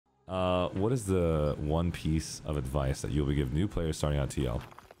What is the one piece of advice that you will give new players starting on TL?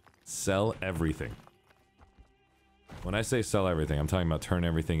 Sell everything. When I say sell everything, I'm talking about turn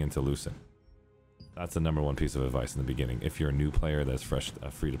everything into Lucent. That's the number one piece of advice in the beginning. If you're a new player that's fresh,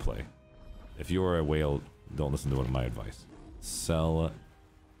 free to play. If you're a whale, don't listen to one of my advice. Sell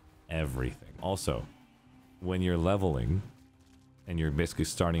everything. Also, when you're leveling and you're basically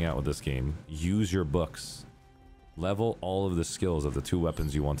starting out with this game, use your books. Level all of the skills of the 2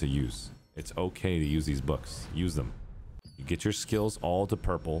 weapons you want to use. It's okay to use these books. Use them. You get your skills all to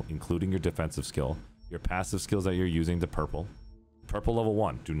purple, including your defensive skill. Your passive skills that you're using to purple. Purple level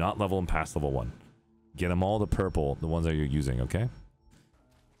 1. Do not level them past level 1. Get them all to purple, the ones that you're using, okay?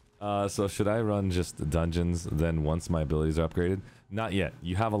 So should I run just the dungeons then once my abilities are upgraded? Not yet.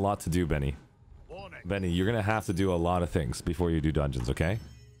 You have a lot to do, Benny. Benny, you're going to have to do a lot of things before you do dungeons, okay?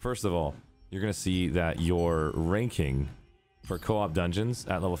 First of all, you're going to see that your ranking for co-op dungeons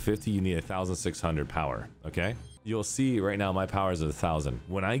at level 50, you need 1,600 power, okay? You'll see right now my power is at 1,000.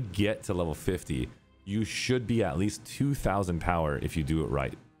 When I get to level 50, you should be at least 2,000 power if you do it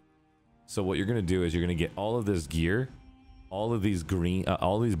right. So what you're going to do is you're going to get all of this gear, all of these green,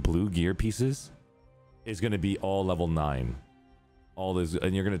 all these blue gear pieces is going to be all level 9. All this,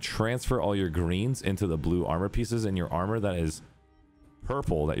 and you're going to transfer all your greens into the blue armor pieces, and your armor that is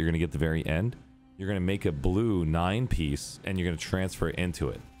purple that you're going to get at the very end, you're going to make a blue 9 piece and you're going to transfer it into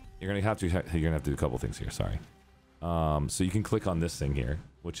it. You're going to have to do a couple things here, sorry. So you can click on this thing here,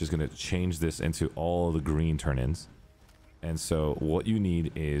 which is going to change this into all the green turn-ins. And so what you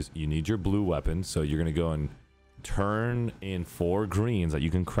need is you need your blue weapon. So you're going to go and turn in 4 greens that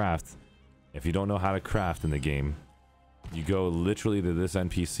you can craft. If you don't know how to craft in the game, you go literally to this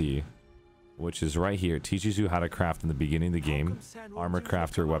NPC, which is right here. It teaches you how to craft in the beginning of the game. Armor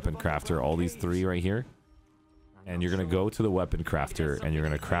crafter, weapon crafter, all these 3 right here. And you're going to go to the weapon crafter and you're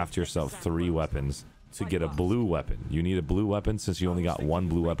going to craft yourself 3 weapons to get a blue weapon. You need a blue weapon since you only got 1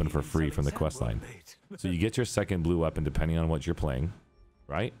 blue weapon for free from the questline. So you get your second blue weapon depending on what you're playing,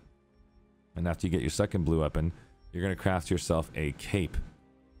 right? And after you get your second blue weapon, you're going to craft yourself a cape.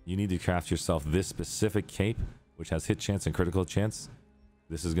 You need to craft yourself this specific cape, which has hit chance and critical chance.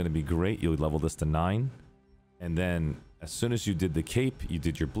 This is going to be great. You'll level this to 9. And then as soon as you did the cape, you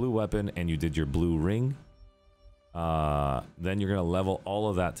did your blue weapon and you did your blue ring. Then you're going to level all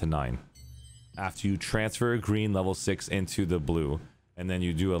of that to 9. After you transfer a green level 6 into the blue, and then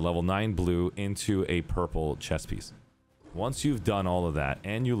you do a level 9 blue into a purple chest piece. Once you've done all of that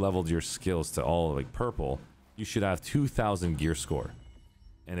and you leveled your skills to all like purple, you should have 2,000 gear score.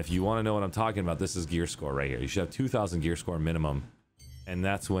 And if you want to know what I'm talking about, this is gear score right here. You should have 2,000 gear score minimum. And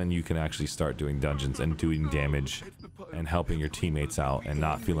that's when you can actually start doing dungeons and doing damage and helping your teammates out and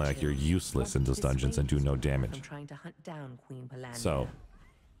not feeling like you're useless in those dungeons and do no damage. So,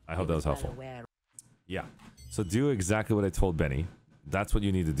 I hope that was helpful. Yeah. So do exactly what I told Benny. That's what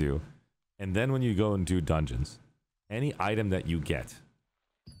you need to do. And then when you go and do dungeons, any item that you get,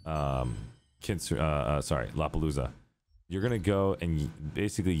 Lapalooza, you're going to go and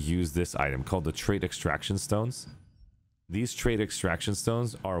basically use this item called the trait extraction stones. These trait extraction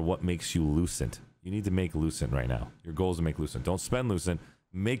stones are what makes you Lucent. You need to make Lucent right now. Your goal is to make Lucent. Don't spend Lucent.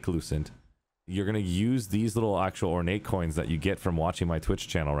 Make Lucent. You're going to use these little actual ornate coins that you get from watching my Twitch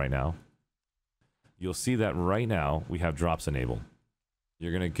channel right now. You'll see that right now we have drops enabled.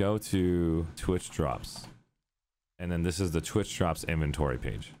 You're going to go to Twitch drops. And then this is the Twitch drops inventory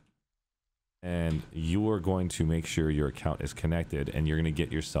page. And you are going to make sure your account is connected and you're going to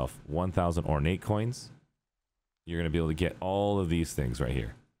get yourself 1,000 ornate coins. You're going to be able to get all of these things right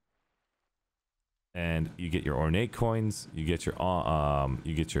here. And you get your ornate coins, you get your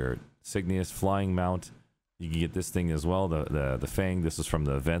Signius flying mount. You can get this thing as well, the Fang. This is from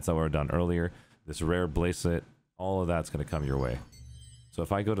the events that were done earlier. This rare bracelet, all of that's going to come your way. So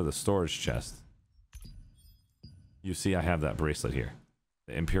if I go to the storage chest, you see I have that bracelet here.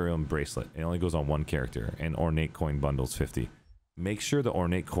 The Imperium bracelet. It only goes on 1 character, and ornate coin bundles 50. Make sure the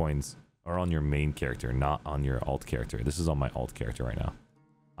ornate coins are on your main character, not on your alt character. This is on my alt character right now.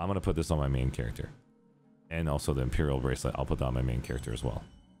 I'm going to put this on my main character. And also the Imperial bracelet, I'll put that on my main character as well.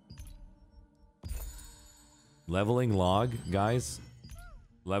 Leveling log, guys.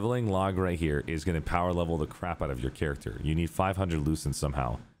 Leveling log right here is going to power level the crap out of your character. You need 500 Lucent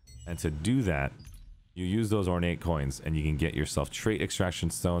somehow. And to do that, you use those ornate coins and you can get yourself trait extraction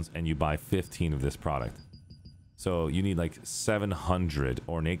stones and you buy 15 of this product. So you need like 700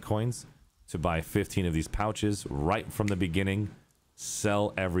 ornate coins to buy 15 of these pouches right from the beginning.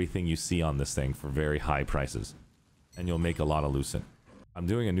 Sell everything you see on this thing for very high prices. And you'll make a lot of Lucent. I'm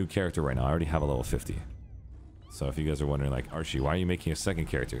doing a new character right now. I already have a level 50. So if you guys are wondering, like, Archie, why are you making a second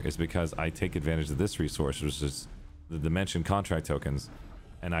character? It's because I take advantage of this resource, which is the dimension contract tokens,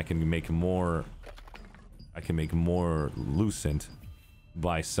 and I can make more. I can make more Lucent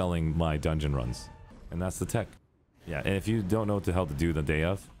by selling my dungeon runs, and that's the tech. Yeah, and if you don't know what the hell to do the day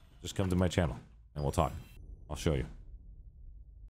of, just come to my channel and we'll talk. I'll show you.